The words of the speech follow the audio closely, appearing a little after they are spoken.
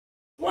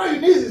why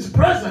you need his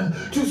presence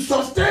to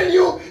sustain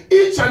you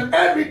each and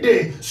every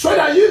day, so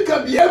that you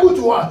can be able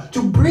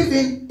to breathe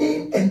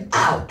in and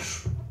out.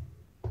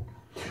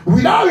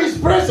 Without his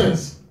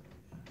presence,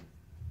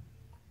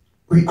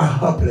 we are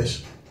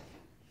helpless.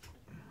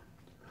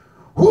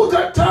 Who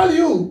can tell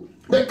you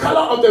the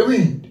color of the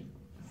wind?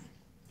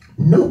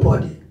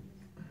 Nobody.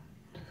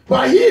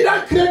 But he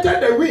that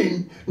created the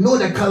wind knows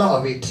the color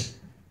of it.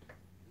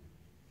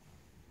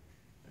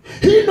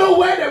 He knows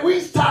where the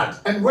wind starts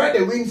and where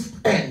the wind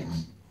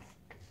ends.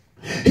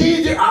 He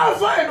is the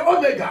Alpha and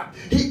Omega.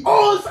 He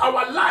owns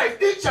our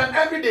life each and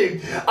every day.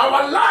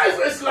 Our life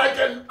is like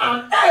an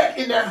egg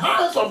in the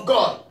hands of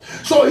God.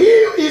 So he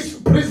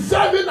is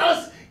preserving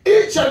us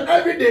each and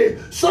every day,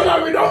 so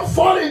that we don't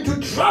fall into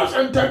traps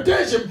and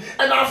temptation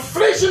and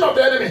affliction of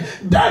the enemy.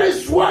 That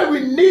is why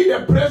we need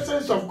the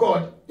presence of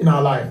God in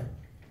our life.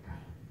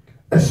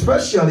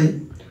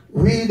 Especially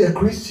we the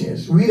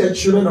Christians, we the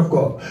children of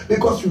God,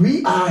 because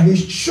we are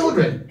his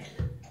children.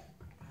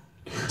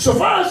 So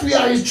far as we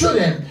are his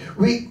children,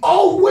 we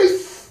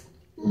always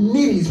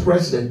need his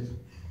presence.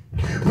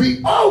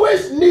 We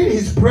always need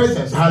his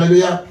presence.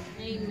 Hallelujah.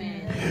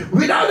 Amen.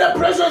 Without the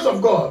presence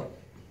of God,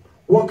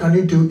 what can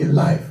you do in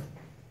life?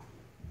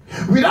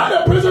 Without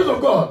the presence of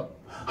God,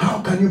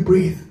 how can you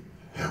breathe?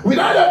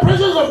 Without the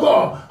presence of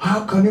God,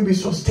 how can you be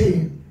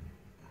sustained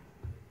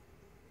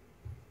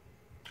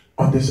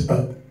on this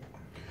earth?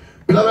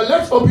 Beloved,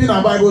 let's open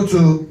our Bible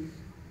to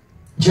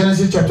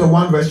Genesis chapter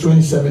 1 verse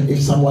 27.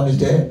 If someone is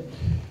there,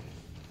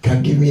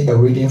 can give me a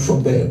reading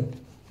from there.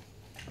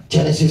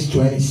 Genesis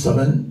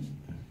 27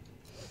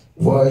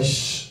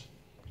 verse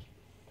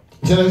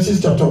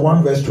Genesis chapter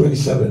 1 verse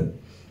 27.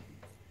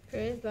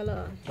 Praise the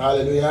Lord.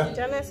 Hallelujah.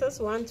 Genesis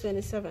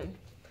 1:27.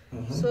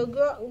 So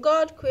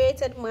God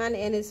created man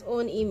in his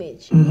own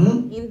image.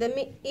 In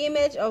the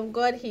image of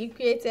God he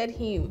created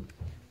him.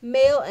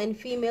 Male and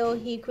female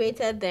he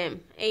created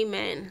them.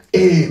 Amen.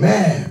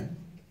 Amen.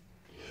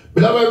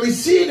 Beloved, we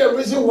see the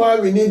reason why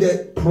we need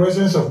the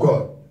presence of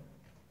God.